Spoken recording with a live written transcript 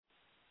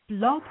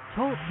Blog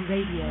Talk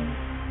Radio.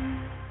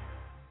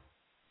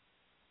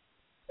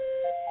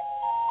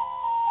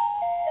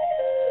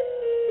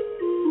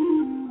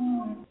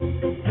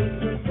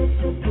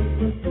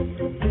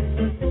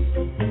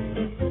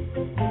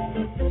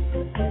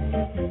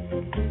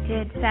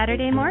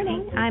 Saturday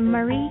morning. I'm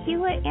Marie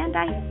Hulett, and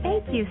I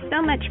thank you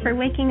so much for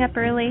waking up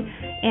early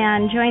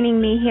and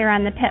joining me here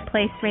on the Pet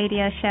Place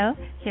Radio Show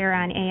here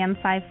on AM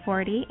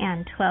 540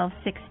 and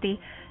 1260.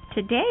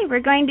 Today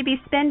we're going to be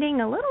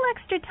spending a little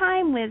extra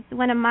time with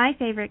one of my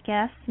favorite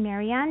guests,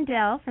 Maryanne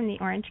Dell from the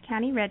Orange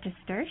County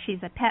Register.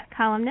 She's a pet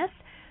columnist,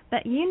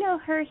 but you know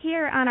her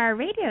here on our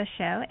radio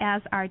show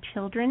as our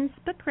children's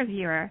book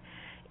reviewer.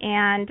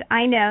 And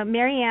I know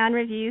Maryanne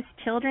reviews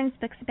children's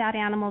books about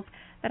animals,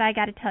 but I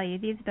got to tell you,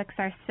 these books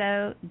are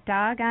so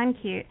doggone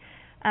cute.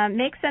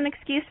 Make some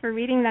excuse for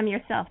reading them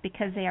yourself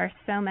because they are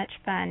so much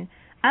fun.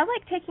 I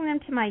like taking them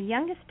to my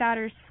youngest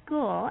daughter's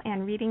school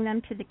and reading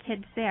them to the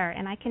kids there,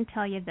 and I can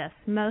tell you this,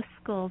 most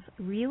schools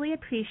really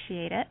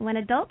appreciate it when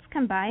adults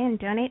come by and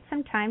donate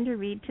some time to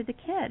read to the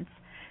kids.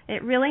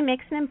 It really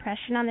makes an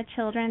impression on the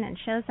children and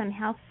shows them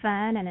how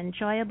fun and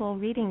enjoyable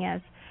reading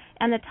is.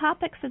 And the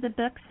topics of the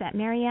books that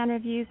Maryanne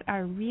reviews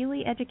are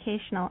really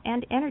educational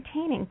and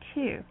entertaining,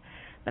 too.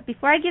 But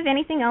before I give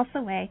anything else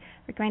away,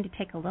 we're going to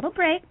take a little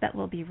break, but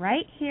we'll be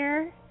right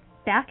here,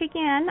 back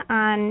again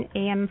on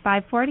AM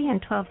 540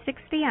 and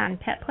 1260 on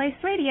Pet Place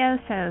Radio,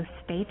 so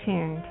stay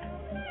tuned.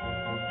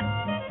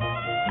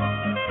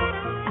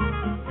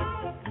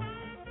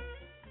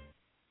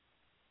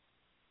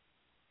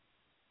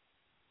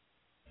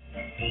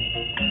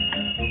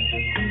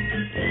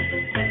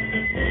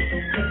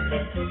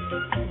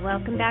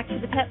 Welcome back to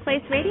the Pet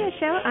Place Radio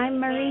Show. I'm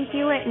Marie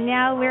Hulett, and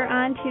now we're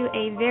on to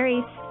a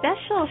very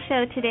special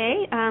show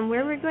today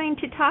where we're going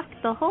to talk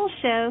the whole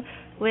show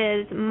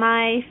with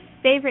my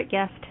favorite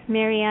guest,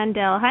 Maryanne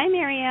Dell. Hi,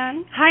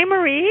 Maryanne. Hi,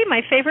 Marie,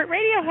 my favorite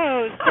radio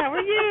host. How are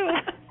you?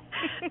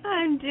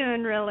 I'm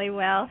doing really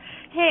well.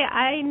 Hey,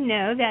 I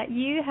know that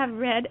you have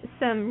read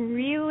some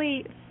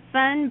really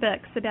fun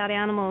books about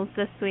animals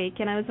this week,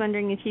 and I was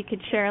wondering if you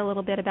could share a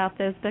little bit about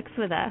those books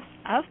with us.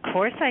 Of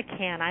course I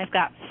can. I've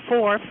got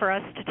 4 for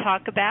us to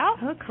talk about.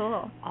 Oh,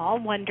 cool.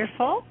 All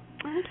wonderful.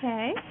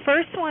 Okay.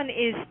 First one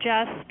is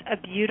just a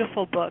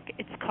beautiful book.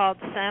 It's called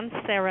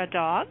Samsara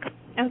Dog.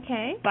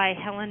 Okay. By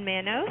Helen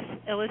Manos,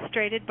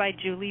 illustrated by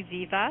Julie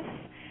Vivas.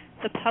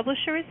 The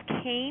publisher is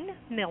Kane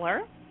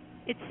Miller.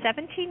 It's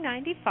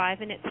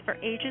 $17.95, and it's for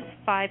ages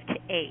 5 to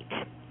 8.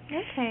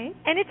 Okay.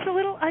 And it's a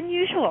little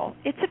unusual.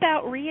 It's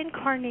about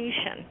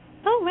reincarnation.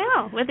 Oh,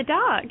 wow, with a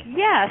dog.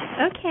 Yes.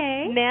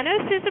 Okay.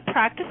 Manos is a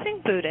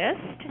practicing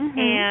Buddhist,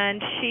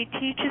 and she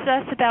teaches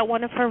us about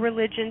one of her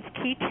religion's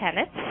key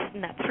tenets,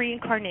 and that's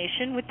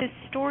reincarnation, with this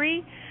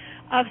story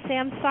of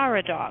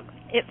Samsara Dog.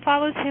 It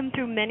follows him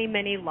through many,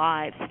 many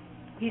lives.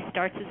 He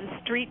starts as a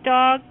street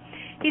dog.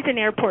 He's an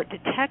airport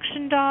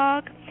detection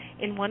dog.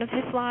 In one of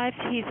his lives,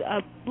 he's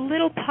a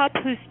little pup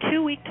who's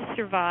too weak to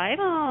survive.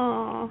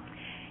 Oh.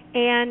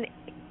 And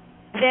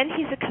then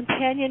he's a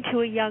companion to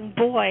a young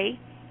boy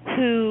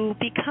who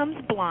becomes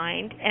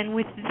blind, and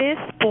with this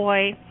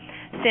boy,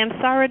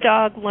 Samsara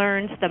Dog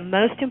learns the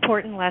most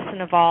important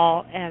lesson of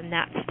all, and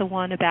that's the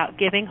one about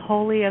giving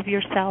wholly of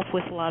yourself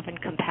with love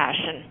and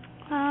compassion.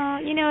 Oh,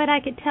 you know what? I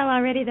could tell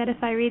already that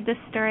if I read this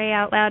story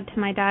out loud to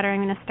my daughter,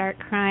 I'm going to start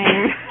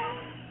crying.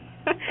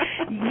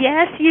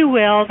 Yes, you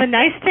will. The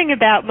nice thing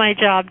about my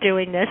job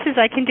doing this is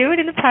I can do it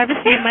in the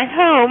privacy of my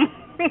home.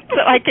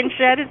 So I can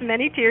shed as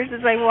many tears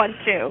as I want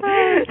to.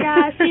 Oh,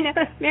 gosh. You know,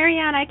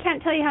 Maryanne, I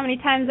can't tell you how many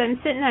times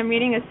I'm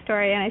reading a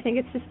story, and I think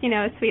it's just,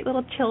 a sweet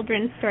little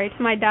children's story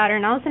to my daughter,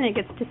 and all of a sudden it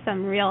gets to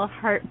some real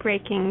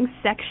heartbreaking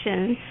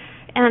section,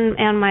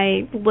 and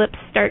my lips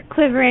start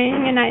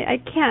quivering, and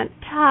I can't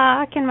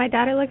talk, and my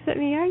daughter looks at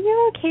me, "Are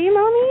you okay,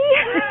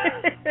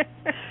 Mommy?"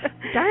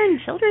 Darn,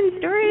 children's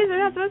stories are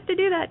not supposed to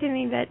do that to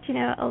me, but,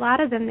 a lot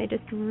of them, they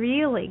just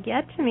really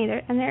get to me,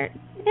 they're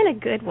in a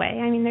good way.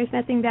 I mean, there's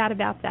nothing bad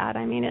about that.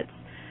 I mean,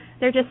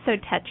 they're just so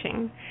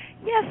touching.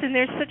 Yes, and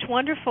there's such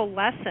wonderful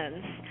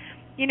lessons.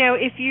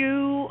 If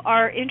you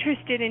are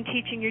interested in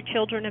teaching your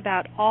children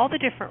about all the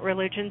different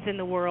religions in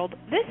the world,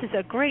 this is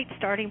a great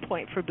starting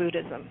point for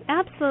Buddhism.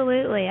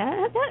 Absolutely.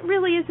 That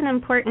really is an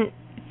important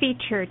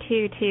feature,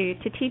 too,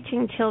 to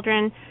teaching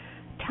children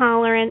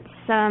tolerance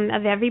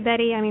of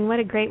everybody. I mean, what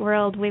a great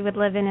world we would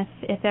live in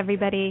if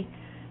everybody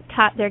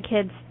taught their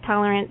kids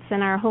tolerance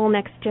and our whole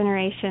next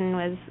generation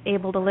was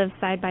able to live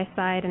side by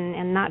side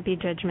and not be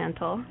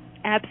judgmental.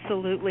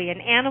 Absolutely,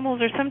 and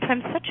animals are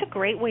sometimes such a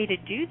great way to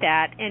do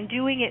that, and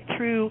doing it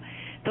through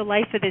the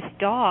life of this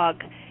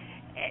dog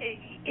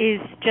is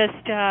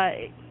just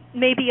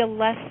maybe a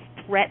less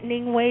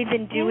threatening way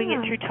than doing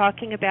it through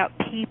talking about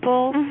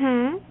people.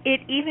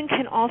 It even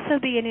can also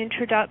be an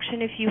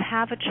introduction if you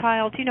have a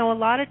child. A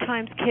lot of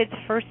times kids'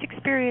 first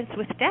experience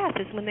with death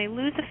is when they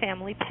lose a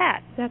family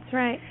pet. That's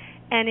right.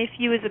 And if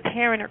you as a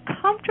parent are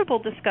comfortable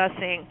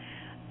discussing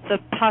the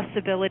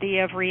possibility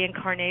of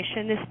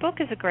reincarnation, this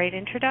book is a great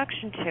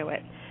introduction to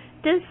it.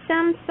 Does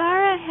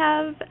samsara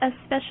have a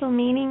special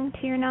meaning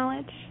to your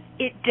knowledge?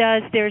 It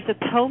does. There's a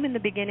poem in the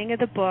beginning of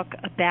the book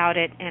about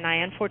it, and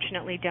I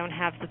unfortunately don't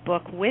have the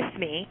book with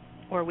me,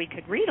 or we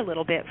could read a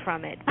little bit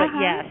from it. But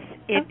yes,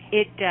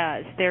 it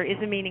does. There is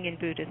a meaning in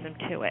Buddhism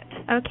to it.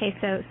 Okay,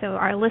 so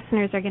our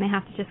listeners are going to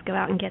have to just go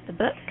out and get the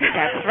book.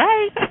 That's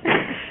right.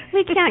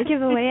 We can't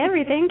give away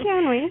everything,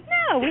 can we?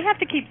 No, we have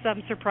to keep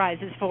some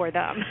surprises for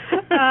them.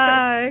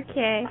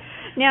 Okay.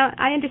 Now,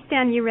 I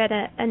understand you read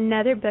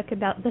another book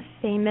about the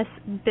famous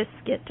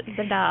Biscuit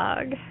the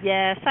dog.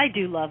 Yes, I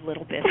do love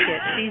little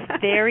Biscuit. She's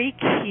very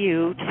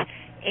cute,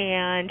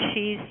 and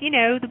she's,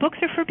 the books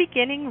are for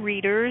beginning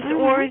readers,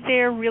 or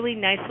they're really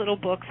nice little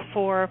books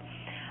for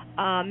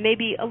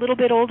maybe a little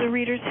bit older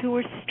readers who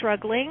are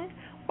struggling,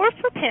 or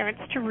for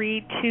parents to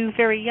read to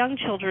very young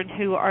children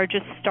who are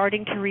just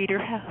starting to read or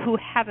who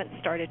haven't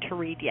started to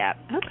read yet.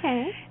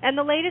 Okay. And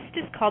the latest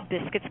is called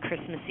Biscuit's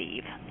Christmas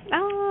Eve.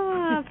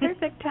 Oh,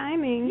 perfect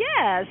timing.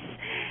 Yes.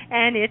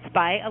 And it's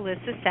by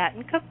Alyssa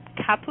Satin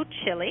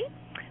Capuchilli.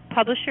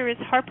 Publisher is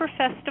Harper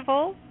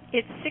Festival.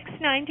 It's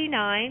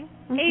 $6.99,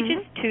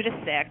 ages 2 to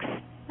 6.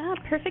 Oh,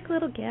 perfect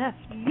little gift.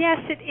 Yes,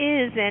 it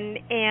is,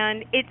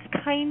 and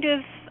it's kind of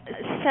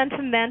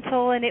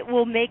sentimental, and it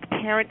will make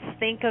parents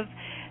think of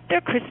their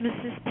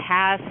Christmases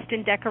past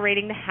and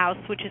decorating the house,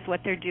 which is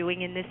what they're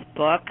doing in this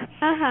book.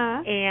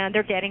 And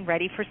they're getting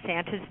ready for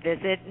Santa's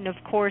visit. And, of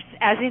course,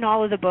 as in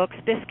all of the books,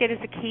 Biscuit is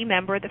a key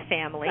member of the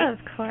family. Of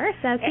course,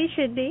 as he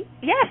should be.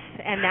 Yes,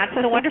 and that's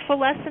the wonderful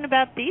lesson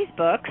about these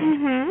books.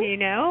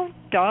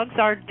 Dogs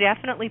are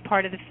definitely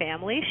part of the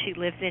family. She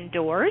lives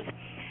indoors.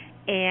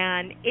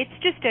 And it's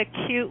just a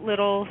cute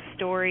little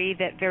story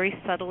that very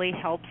subtly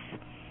helps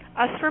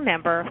us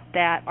remember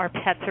that our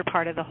pets are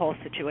part of the whole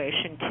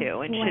situation,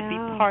 too, and should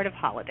be part of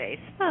holidays.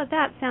 Oh,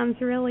 that sounds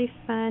really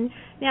fun.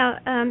 Now,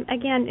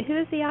 again, who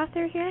is the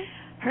author here?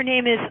 Her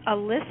name is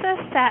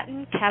Alyssa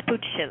Satin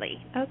Capuchilli.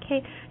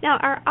 Okay. Now,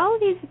 are all of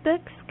these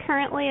books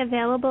currently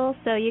available,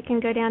 so you can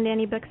go down to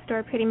any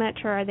bookstore pretty much,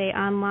 or are they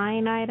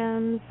online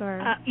items?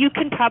 Or you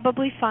can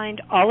probably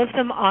find all of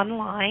them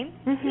online.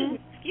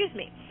 Excuse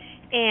me.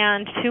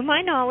 And to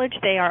my knowledge,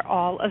 they are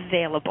all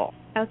available.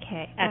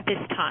 Okay. At this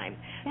time.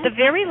 The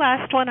very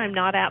last one I'm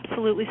not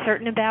absolutely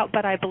certain about,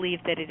 but I believe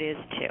that it is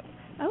too.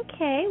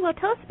 Okay. Well,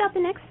 tell us about the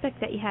next book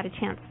that you had a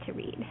chance to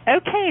read.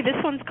 Okay. This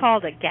one's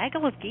called A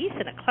Gaggle of Geese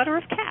and a Clutter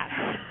of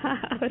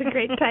Cats. What a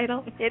great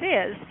title. It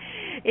is.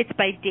 It's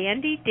by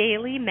Dandy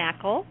Daly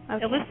Mackle,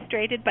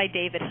 illustrated by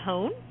David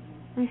Hone.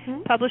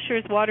 Publisher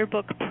is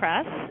Waterbook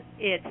Press.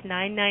 It's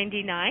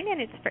 $9.99,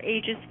 and it's for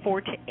ages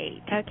 4 to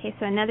 8. Okay,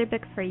 so another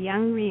book for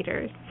young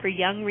readers. For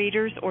young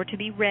readers, or to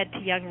be read to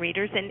young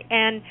readers.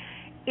 And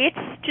it's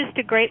just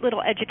a great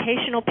little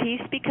educational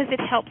piece because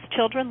it helps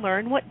children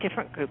learn what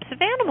different groups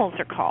of animals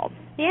are called.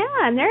 Yeah,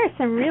 and there are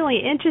some really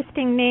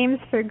interesting names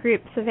for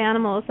groups of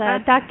animals.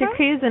 Dr.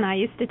 Cruz and I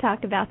used to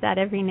talk about that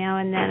every now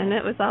and then, and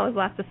it was always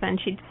lots of fun.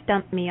 She'd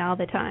stump me all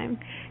the time.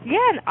 Yeah,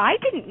 and I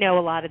didn't know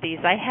a lot of these.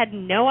 I had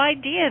no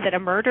idea that a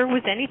murder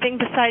was anything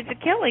besides a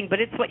killing, but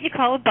it's what you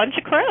call a bunch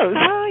of crows.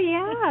 Oh,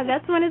 yeah,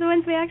 that's one of the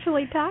ones we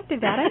actually talked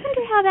about. I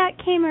wonder how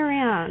that came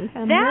around,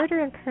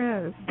 murder of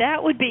crows.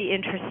 That would be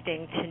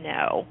interesting to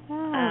know.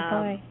 Oh,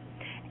 boy.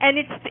 And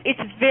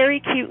it's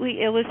very cutely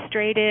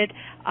illustrated.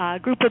 A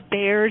group of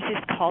bears is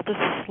called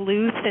a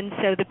sleuth, and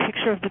so the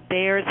picture of the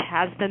bears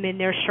has them in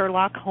their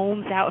Sherlock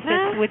Holmes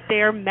outfits with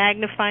their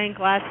magnifying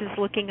glasses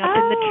looking up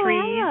in the trees.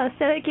 Wow.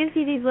 So it gives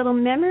you these little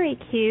memory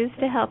cues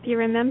to help you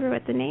remember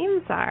what the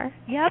names are.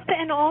 Yep,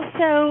 and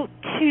also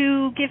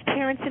to give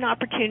parents an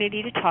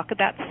opportunity to talk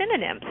about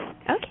synonyms.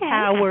 Okay.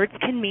 How words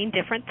can mean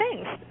different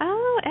things.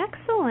 Oh,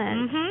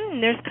 excellent.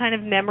 And there's kind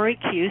of memory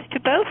cues to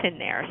both in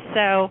there.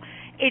 So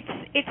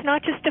it's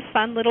not just a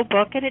fun little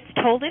book, and it's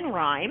told in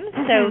rhyme,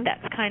 so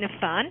that's kind of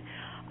fun.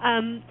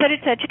 But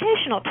it's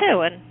educational,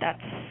 too, and that's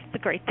the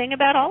great thing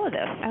about all of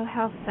this. Oh,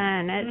 how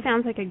fun. It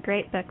sounds like a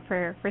great book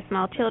for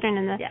small children.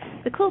 And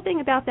the cool thing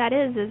about that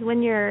is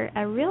when you're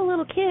a real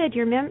little kid,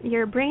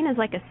 your brain is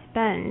like a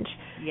sponge.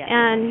 Yes.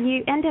 And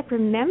you end up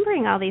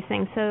remembering all these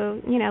things.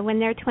 So, when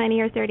they're 20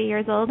 or 30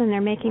 years old and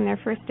they're making their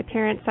first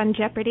appearance on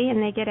Jeopardy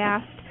and they get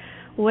asked,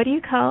 what do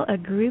you call a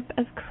group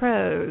of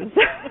crows?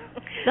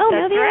 They'll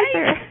know the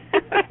answer.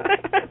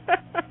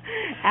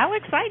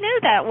 Alex, I know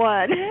that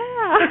one.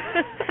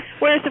 Yeah.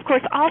 Whereas, of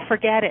course, I'll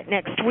forget it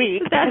next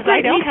week because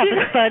I don't have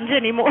a sponge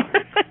anymore.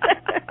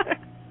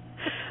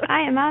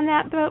 I am on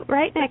that boat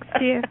right next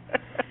to you.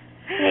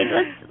 Hey,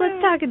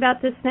 let's talk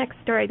about this next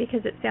story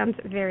because it sounds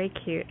very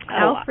cute.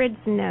 Alfred's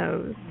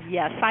Nose.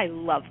 Yes, I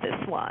love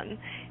this one.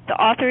 The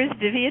author is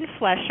Vivian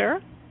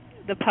Flesher.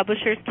 The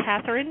publisher is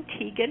Catherine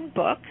Teagan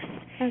Books.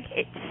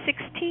 Okay. It's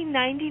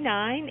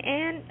 $16.99,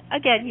 and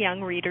again,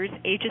 young readers,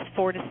 ages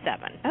 4 to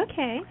 7.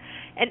 Okay.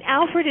 And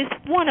Alfred is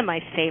one of my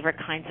favorite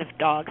kinds of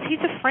dogs. He's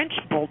a French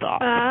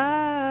bulldog.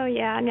 Oh,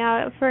 yeah.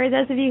 Now, for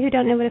those of you who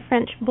don't know what a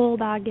French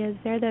bulldog is,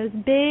 they're those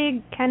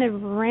big, kind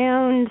of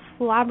round,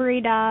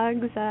 slobbery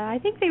dogs. I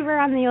think they were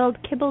on the old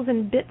Kibbles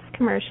and Bits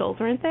commercials,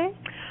 weren't they?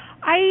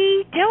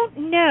 I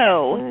don't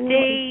know.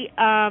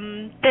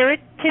 They're a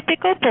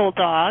typical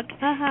bulldog,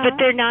 but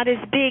they're not as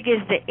big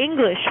as the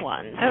English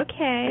ones.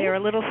 Okay. They're a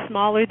little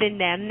smaller than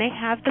them. They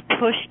have the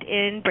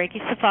pushed-in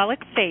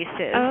brachycephalic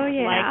faces,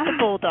 like the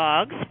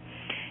bulldogs,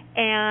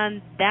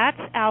 and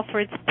that's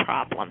Alfred's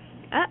problem.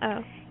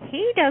 Uh-oh.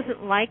 He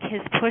doesn't like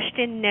his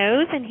pushed-in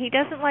nose, and he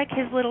doesn't like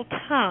his little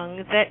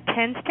tongue that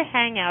tends to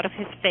hang out of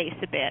his face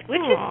a bit,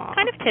 which is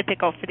kind of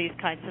typical for these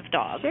kinds of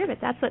dogs. Sure, but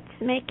that's what's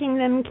making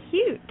them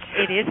cute.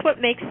 It is what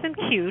makes them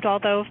cute,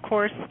 although, of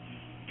course,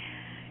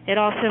 it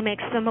also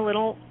makes them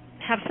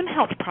have some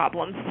health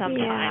problems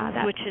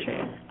sometimes, which is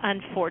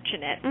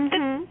unfortunate.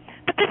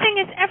 But the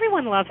thing is,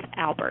 everyone loves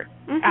Alfred,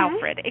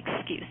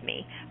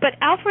 but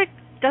Alfred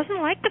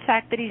doesn't like the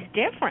fact that he's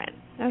different.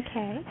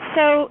 Okay.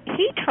 So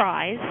he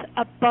tries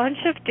a bunch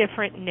of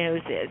different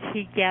noses.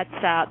 He gets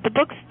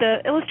the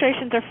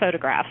illustrations are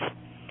photographs.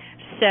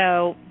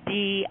 So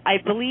I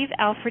believe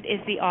Alfred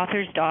is the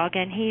author's dog,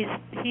 and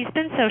he's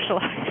been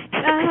socialized to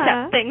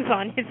accept things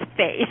on his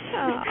face.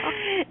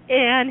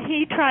 And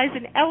he tries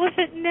an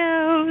elephant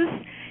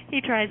nose, he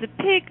tries a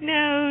pig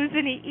nose,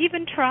 and he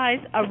even tries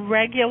a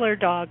regular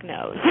dog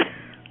nose.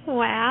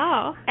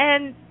 Wow.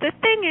 And the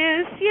thing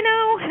is,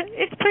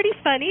 it's pretty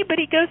funny, but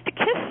he goes to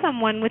kiss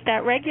someone with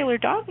that regular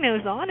dog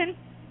nose on, and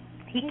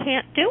he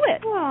can't do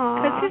it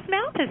because his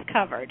mouth is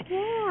covered.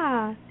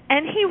 Yeah.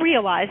 And he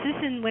realizes,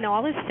 and when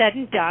all is said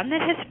and done,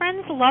 that his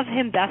friends love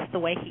him best the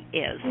way he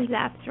is.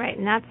 That's right,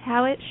 and that's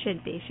how it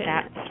should be,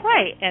 shouldn't it? That's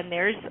right, and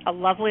there's a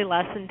lovely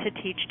lesson to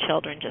teach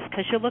children. Just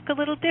because you look a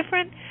little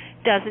different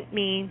doesn't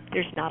mean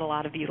there's not a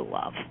lot of you to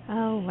love.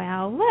 Oh,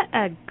 wow. What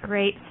a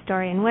great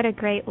story, and what a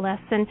great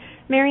lesson.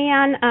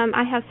 Maryanne,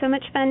 I have so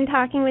much fun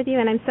talking with you,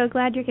 and I'm so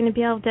glad you're going to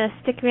be able to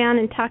stick around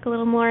and talk a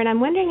little more, and I'm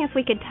wondering if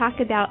we could talk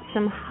about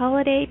some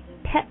holiday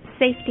pet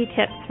safety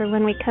tips for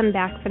when we come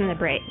back from the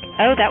break.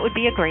 Oh, that would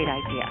be a great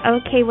idea.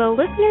 Okay, well,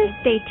 listeners,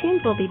 stay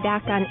tuned. We'll be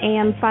back on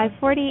AM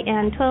 540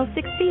 and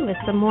 1260 with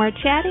some more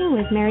chatting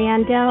with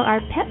Maryanne Dell, our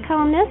pet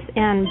columnist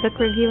and book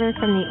reviewer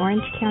from the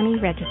Orange County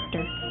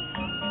Register.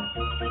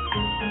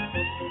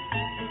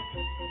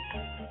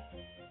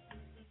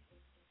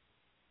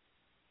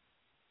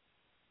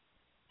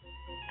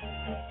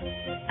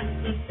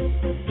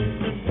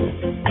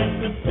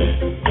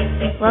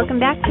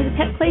 Welcome back to the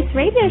Pet Place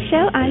Radio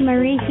Show. I'm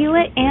Marie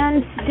Hulett,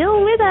 and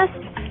still with us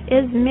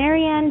is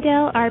Maryanne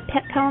Dell, our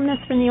pet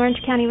columnist from the Orange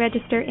County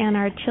Register and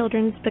our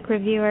children's book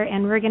reviewer,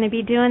 and we're going to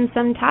be doing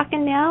some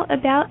talking now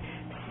about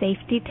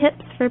safety tips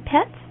for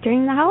pets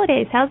during the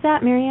holidays. How's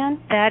that, Maryanne?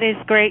 That is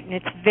great, and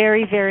it's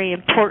very, very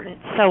important.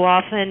 So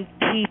often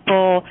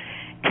people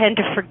tend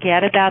to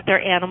forget about their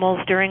animals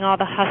during all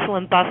the hustle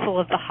and bustle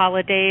of the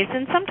holidays,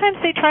 and sometimes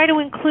they try to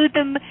include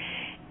them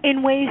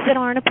in ways that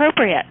aren't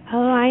appropriate.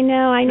 Oh, I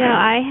know.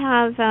 I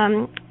have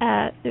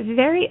a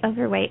very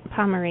overweight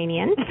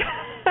Pomeranian,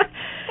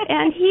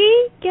 and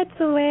he gets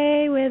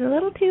away with a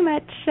little too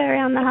much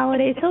around the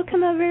holidays. He'll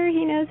come over,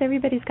 he knows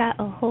everybody's got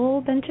a whole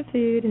bunch of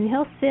food, and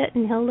he'll sit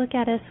and he'll look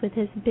at us with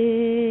his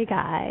big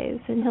eyes,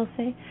 and he'll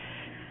say,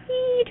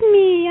 "Feed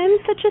me, I'm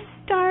such a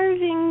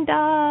starving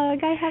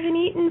dog. I haven't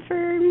eaten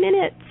for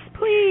minutes.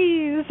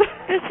 Please."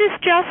 This is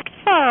just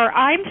fur.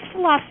 I'm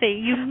fluffy.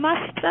 You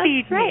must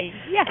feed me.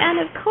 Yes. And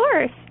of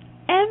course,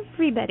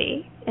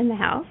 everybody in the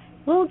house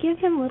will give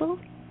him little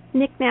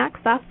knickknacks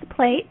off the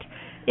plate,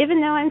 even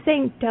though I'm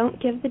saying don't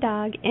give the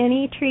dog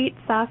any treats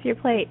off your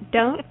plate.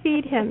 Don't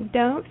feed him.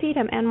 Don't feed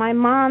him. And my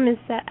mom is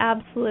the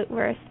absolute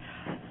worst.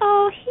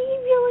 "Oh, he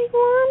really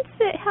wants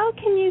it. How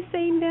can you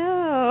say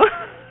no?"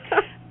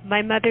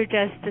 My mother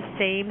does the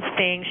same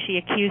thing. She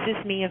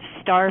accuses me of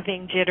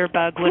starving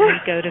Jitterbug when we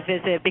go to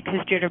visit because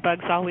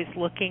Jitterbug's always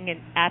looking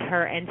at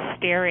her and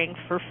staring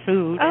for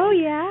food. Oh,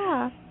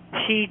 yeah.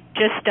 She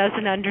just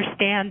doesn't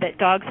understand that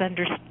dogs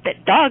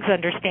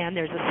understand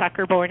there's a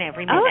sucker born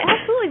every minute. Oh,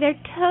 absolutely.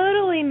 They're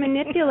totally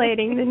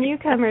manipulating the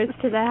newcomers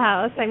to the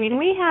house. I mean,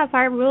 we have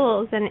our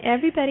rules, and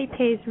everybody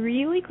pays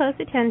really close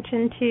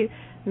attention to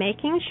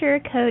making sure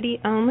Cody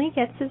only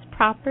gets his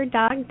proper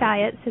dog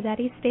diet so that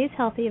he stays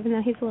healthy, even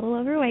though he's a little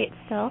overweight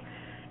still.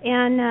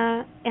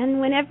 And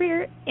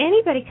whenever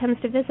anybody comes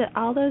to visit,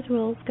 all those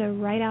rules go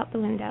right out the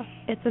window.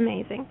 It's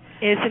amazing.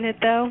 Isn't it,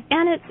 though?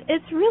 And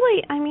it's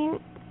really, I mean,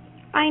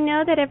 I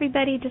know that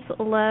everybody just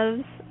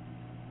loves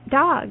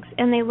dogs,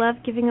 and they love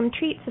giving them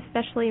treats,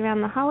 especially around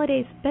the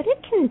holidays, but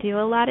it can do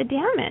a lot of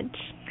damage.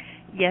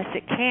 Yes,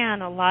 it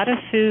can. A lot of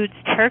foods,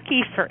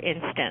 turkey, for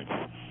instance,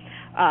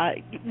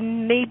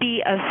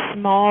 maybe a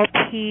small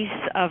piece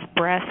of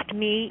breast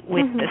meat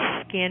with the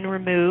skin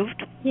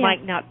removed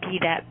might not be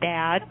that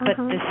bad, but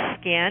the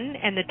skin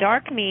and the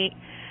dark meat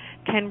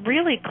can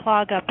really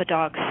clog up a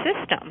dog's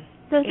system.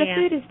 So the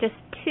food is just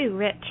too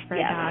rich for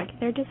a dog.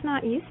 They're just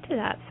not used to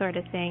that sort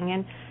of thing.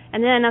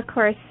 And then, of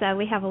course,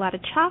 we have a lot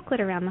of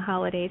chocolate around the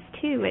holidays,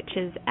 too, which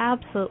is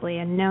absolutely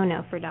a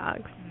no-no for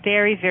dogs.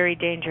 Very, very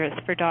dangerous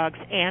for dogs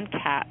and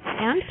cats.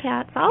 And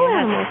cats, all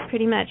animals,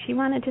 pretty much. You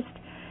want to just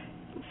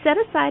set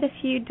aside a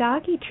few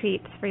doggy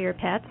treats for your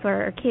pets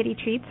or kitty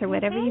treats or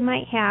whatever you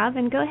might have,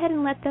 and go ahead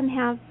and let them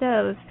have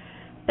those.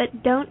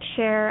 but don't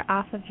share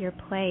off of your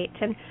plate.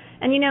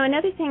 And you know,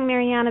 another thing,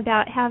 Maryanne,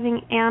 about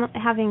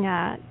having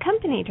a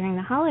company during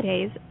the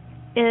holidays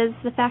is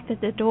the fact that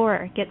the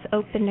door gets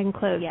opened and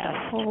closed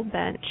a whole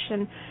bunch.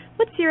 And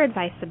what's your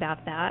advice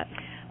about that?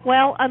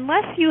 Well,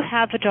 unless you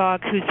have a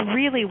dog who's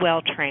really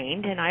well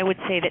trained, and I would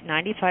say that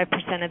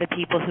 95% of the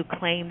people who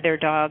claim their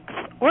dogs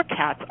or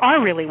cats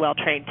are really well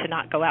trained to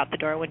not go out the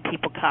door when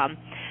people come,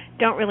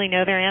 don't really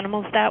know their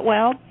animals that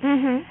well.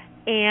 Mm-hmm.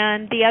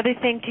 And the other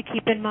thing to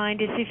keep in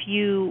mind is if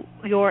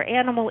your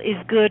animal is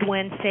good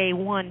when, say,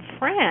 one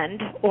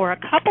friend or a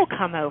couple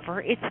come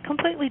over, it's a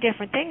completely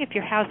different thing if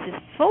your house is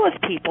full of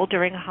people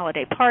during a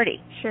holiday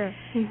party. Sure.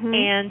 Mm-hmm.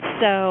 And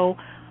so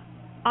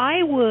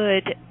I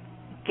would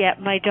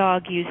get my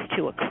dog used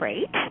to a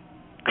crate.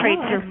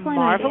 Crates are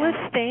marvelous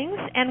things.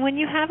 And when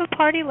you have a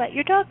party, let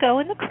your dog go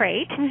in the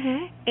crate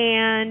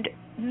and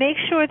make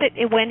sure that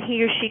when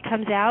he or she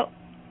comes out,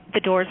 the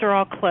doors are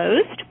all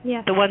closed.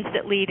 Yeah. The ones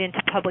that lead into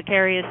public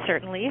areas,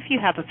 certainly. If you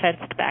have a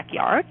fenced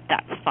backyard,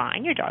 that's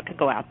fine. Your dog can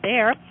go out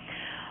there.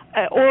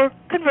 Or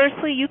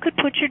conversely, you could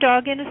put your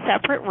dog in a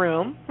separate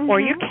room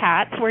or your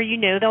cats where you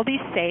know they'll be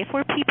safe,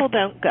 where people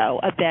don't go,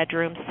 a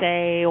bedroom,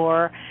 say,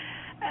 or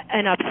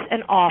an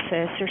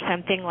office or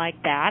something like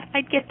that.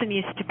 I'd get them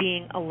used to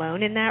being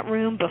alone in that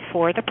room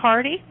before the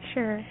party.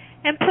 Sure.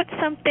 And put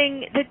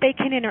something that they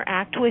can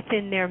interact with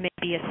in there,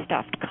 maybe a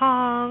stuffed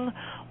Kong,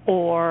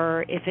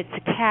 or if it's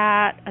a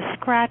cat, a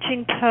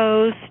scratching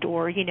post,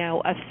 or, you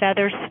know, a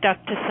feather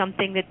stuck to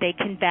something that they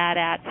can bat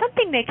at,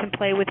 something they can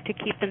play with to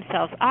keep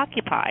themselves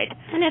occupied.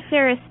 And if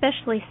they're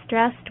especially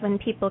stressed when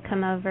people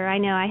come over, I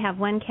know I have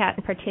one cat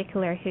in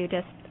particular who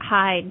just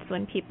hides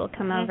when people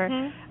come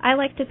over. I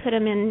like to put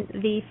him in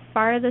the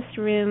farthest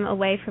room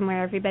away from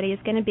where everybody is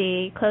going to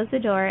be, close the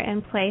door,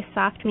 and play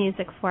soft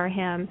music for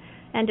him,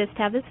 and just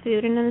have his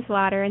food and his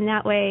water, and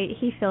that way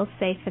he feels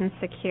safe and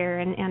secure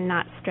and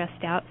not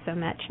stressed out so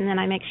much. And then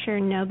I make sure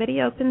nobody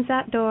opens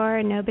that door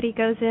and nobody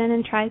goes in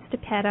and tries to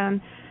pet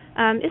him,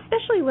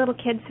 especially little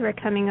kids who are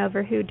coming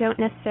over who don't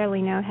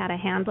necessarily know how to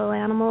handle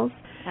animals.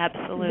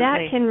 Absolutely. That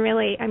can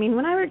really, I mean,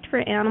 when I worked for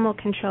animal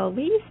control,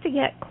 we used to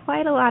get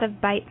quite a lot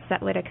of bites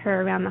that would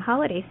occur around the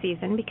holiday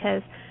season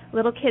because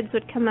little kids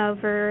would come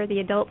over, the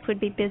adults would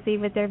be busy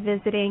with their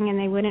visiting, and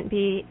they wouldn't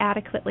be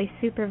adequately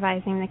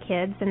supervising the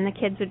kids, and the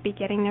kids would be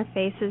getting their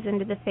faces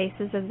into the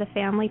faces of the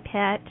family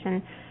pet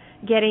and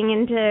getting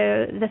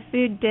into the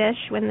food dish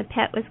when the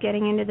pet was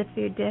getting into the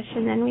food dish,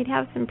 and then we'd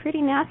have some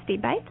pretty nasty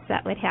bites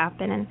that would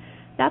happen, and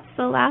that's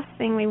the last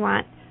thing we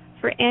want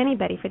for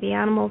anybody, for the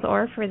animals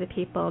or for the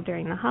people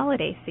during the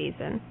holiday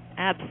season.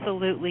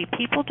 Absolutely.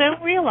 People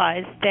don't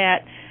realize that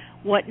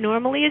what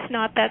normally is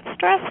not that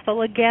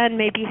stressful, again,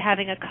 maybe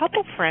having a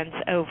couple friends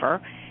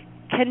over,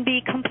 can be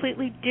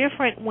completely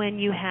different when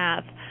you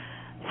have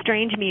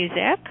strange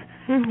music,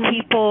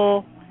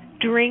 people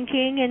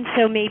drinking, and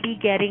so maybe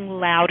getting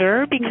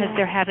louder because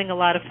they're having a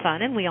lot of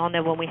fun. And we all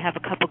know when we have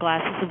a couple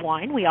glasses of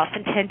wine, we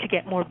often tend to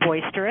get more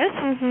boisterous.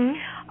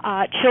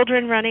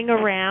 Children running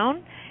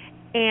around.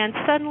 And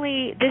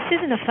suddenly, this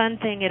isn't a fun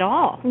thing at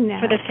all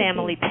for the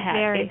family pet.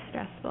 Very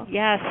stressful.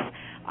 Yes.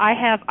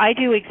 I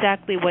do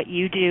exactly what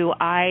you do.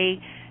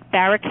 I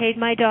barricade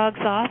my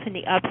dogs off in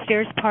the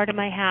upstairs part of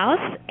my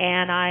house,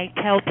 and I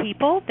tell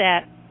people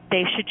that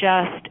they should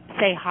just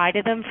say hi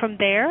to them from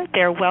there.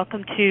 They're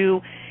welcome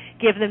to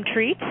give them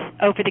treats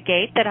over the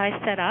gate that I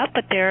set up,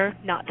 but they're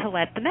not to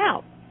let them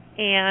out.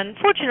 And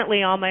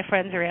fortunately, all my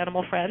friends are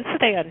animal friends, so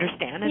they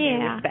understand and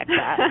they respect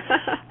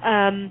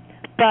that.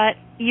 But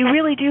you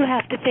really do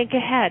have to think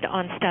ahead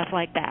on stuff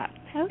like that.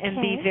 Okay.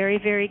 And be very,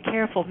 very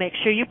careful. Make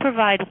sure you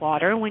provide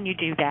water when you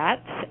do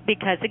that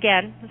because,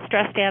 again,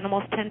 stressed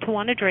animals tend to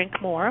want to drink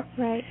more.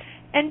 Right.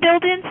 And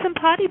build in some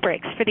potty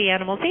breaks for the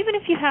animals, even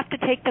if you have to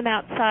take them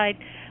outside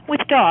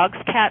with dogs.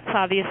 Cats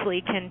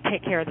obviously can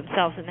take care of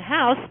themselves in the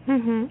house.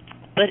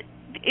 But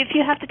if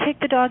you have to take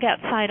the dog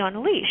outside on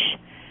a leash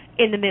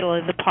in the middle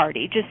of the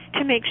party, just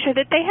to make sure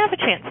that they have a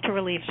chance to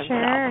relieve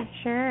themselves.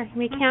 Sure.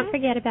 We can't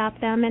forget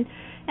about them.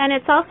 And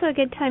it's also a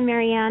good time,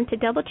 Maryanne, to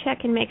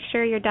double-check and make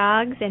sure your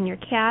dogs and your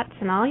cats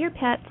and all your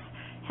pets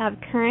have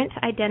current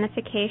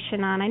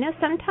identification on. I know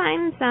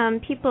sometimes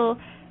people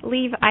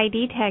leave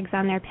ID tags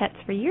on their pets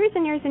for years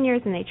and years and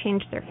years, and they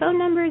change their phone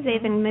numbers, they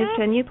even move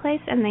to a new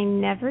place, and they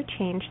never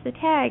change the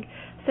tag.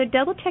 So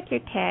double-check your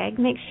tag.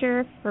 Make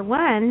sure, for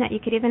one, that you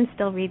could even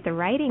still read the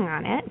writing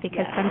on it,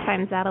 because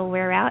sometimes that'll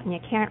wear out and you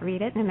can't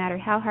read it no matter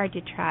how hard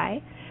you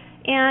try.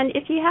 And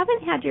if you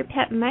haven't had your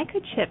pet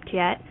microchipped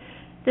yet,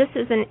 this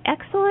is an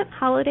excellent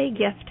holiday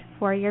gift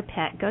for your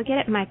pet. Go get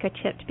it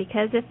microchipped,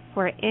 because if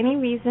for any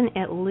reason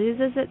it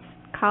loses its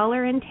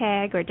collar and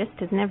tag or just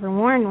has never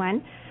worn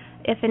one,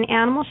 if an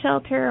animal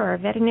shelter or a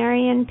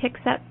veterinarian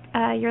picks up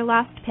your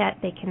lost pet,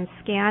 they can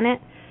scan it,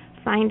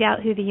 find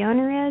out who the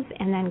owner is,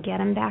 and then get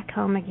them back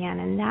home again,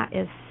 and that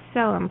is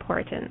so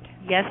important.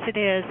 Yes, it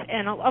is.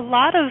 And a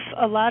lot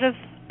of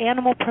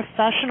animal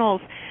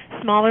professionals,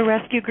 smaller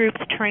rescue groups,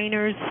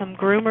 trainers, some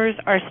groomers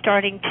are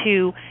starting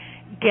to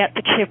get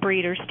the chip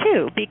readers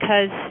too,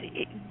 because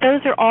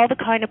those are all the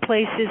kind of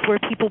places where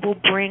people will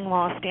bring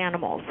lost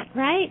animals.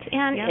 Right,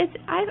 and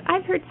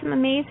I've heard some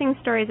amazing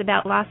stories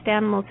about lost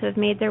animals who have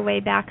made their way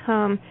back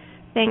home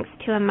thanks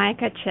to a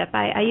mica chip.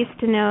 I used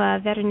to know a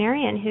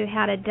veterinarian who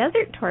had a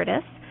desert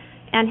tortoise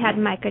and had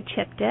mica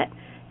chipped it,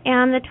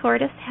 and the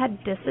tortoise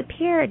had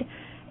disappeared.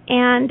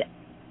 And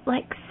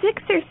like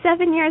 6 or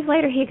 7 years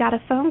later, he got a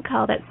phone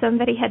call that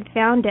somebody had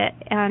found it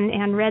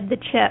and read the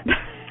chip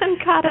and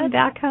caught him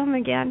back home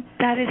again.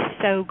 That is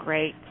so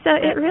great. So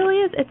it really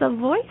is. It's a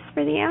voice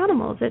for the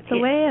animals. It's a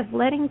way of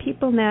letting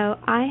people know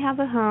I have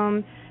a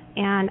home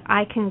and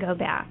I can go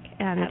back.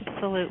 And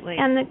absolutely.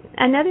 And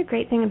another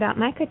great thing about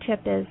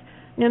microchip is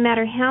no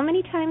matter how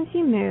many times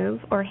you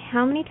move or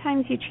how many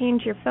times you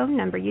change your phone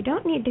number, you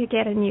don't need to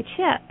get a new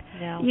chip.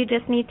 No. You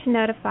just need to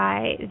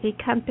notify the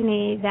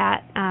company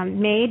that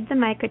made the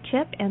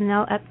microchip, and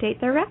they'll update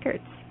their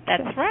records.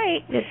 That's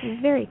right.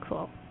 It's very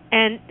cool.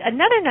 And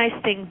another nice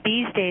thing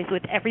these days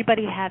with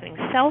everybody having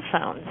cell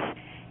phones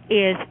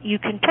is you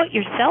can put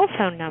your cell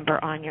phone number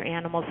on your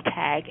animal's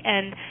tag,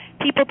 and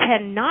people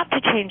tend not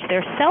to change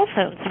their cell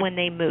phones when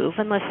they move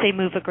unless they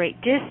move a great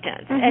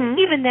distance. Mm-hmm. And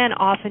even then,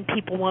 often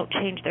people won't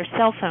change their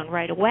cell phone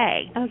right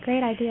away. Oh,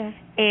 great idea.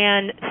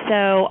 And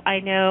so I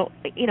know,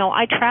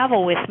 I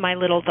travel with my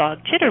little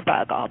dog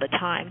Jitterbug all the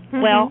time.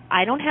 Mm-hmm. Well,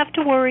 I don't have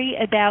to worry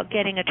about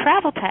getting a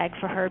travel tag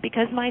for her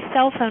because my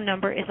cell phone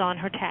number is on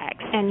her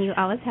tags. And you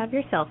always have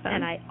your cell phone.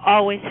 And I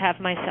always have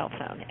my cell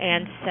phone.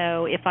 And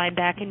so if I'm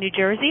back in New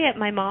Jersey at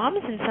my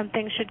mom's and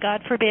something should,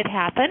 God forbid,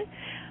 happen,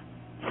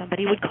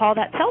 somebody would call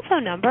that cell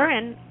phone number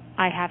and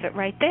I have it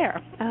right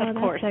there, of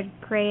course. That's a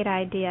great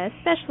idea,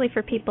 especially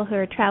for people who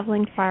are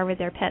traveling far with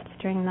their pets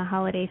during the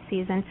holiday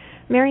season.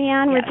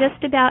 Maryanne, yes. We're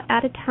just about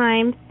out of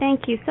time.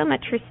 Thank you so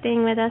much for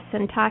staying with us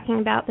and talking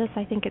about this.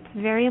 I think it's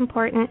very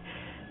important.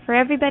 For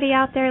everybody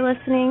out there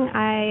listening,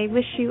 I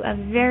wish you a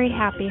very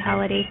happy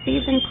holiday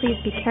season. Please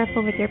be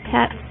careful with your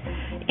pets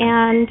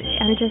and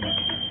just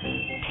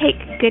take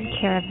good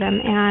care of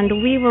them.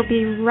 And we will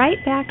be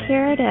right back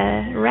here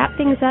to wrap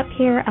things up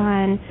here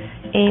on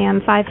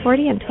AM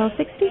 540 and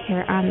 1260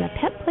 here on the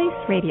Pet Place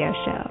Radio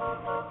Show.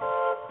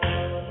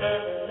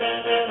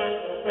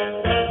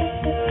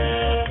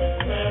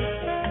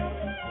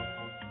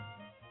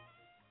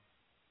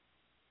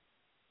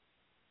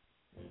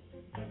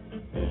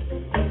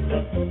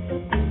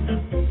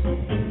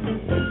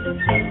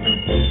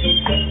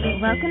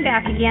 Welcome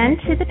back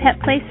again to the Pet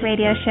Place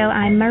Radio Show.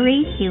 I'm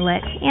Marie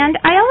Hulett, and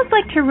I always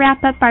like to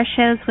wrap up our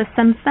shows with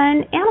some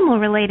fun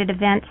animal-related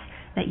events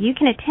that you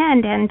can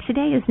attend, and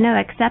today is no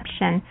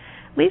exception.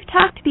 We've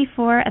talked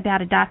before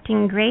about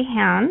adopting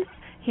greyhounds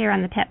here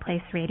on the Pet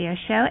Place Radio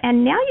Show,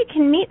 and now you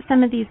can meet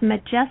some of these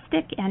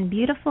majestic and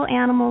beautiful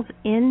animals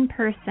in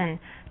person.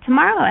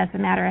 Tomorrow, as a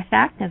matter of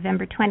fact,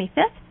 November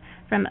 25th,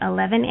 from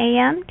 11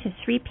 a.m. to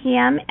 3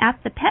 p.m. at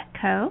the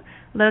Petco,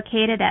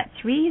 located at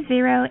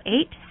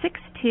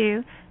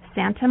 30862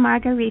 Santa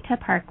Margarita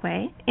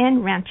Parkway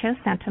in Rancho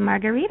Santa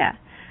Margarita.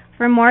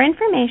 For more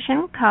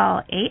information,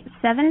 call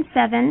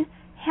 877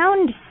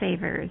 Hound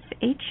Savers,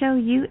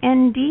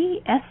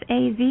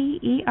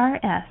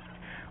 HOUNDSAVERS,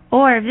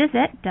 or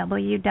visit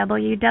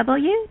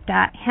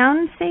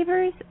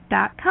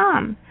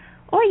www.houndsavers.com.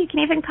 Or you can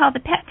even call the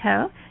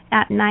Petco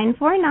at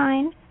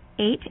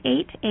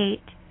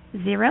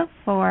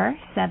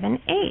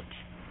 949-888-0478.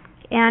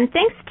 And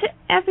thanks to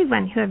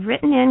everyone who have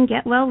written in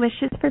get well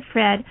wishes for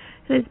Fred,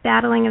 who is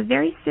battling a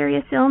very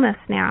serious illness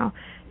now.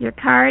 Your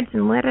cards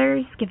and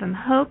letters give him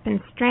hope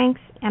and strength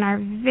and are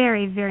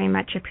very, very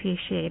much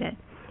appreciated.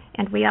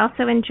 And we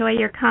also enjoy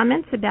your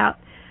comments about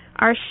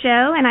our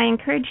show, and I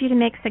encourage you to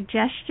make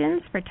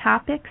suggestions for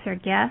topics or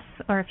guests,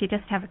 or if you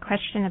just have a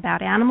question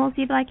about animals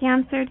you'd like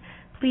answered,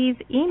 please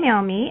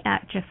email me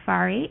at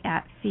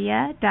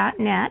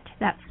jafari@fea.net.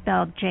 That's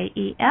spelled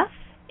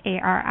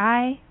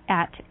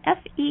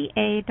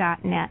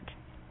JEFARI@FEA.net.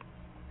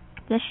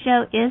 This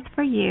show is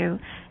for you,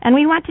 and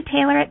we want to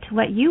tailor it to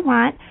what you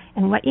want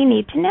and what you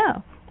need to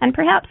know. And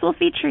perhaps we'll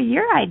feature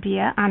your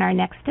idea on our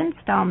next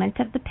installment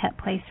of the Pet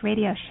Place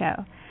Radio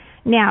Show.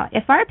 Now,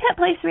 if our Pet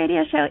Place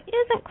Radio Show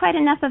isn't quite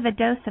enough of a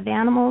dose of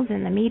animals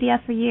in the media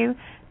for you,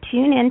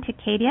 tune in to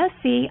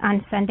KDSC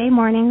on Sunday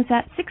mornings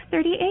at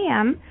 6:30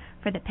 a.m.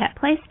 for the Pet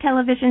Place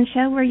television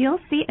show, where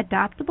you'll see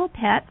adoptable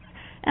pets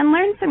and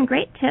learn some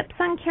great tips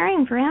on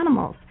caring for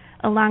animals,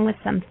 along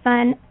with some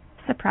fun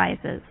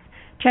surprises.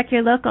 Check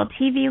your local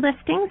TV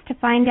listings to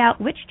find out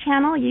which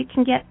channel you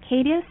can get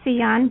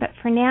KDSC on, but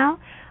for now,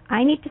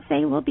 I need to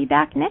say we'll be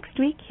back next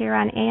week here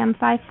on AM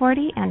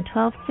 540 and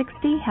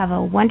 1260. Have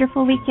a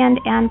wonderful weekend,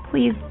 and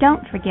please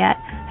don't forget,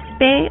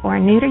 spay or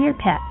neuter your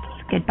pets.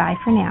 Goodbye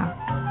for now.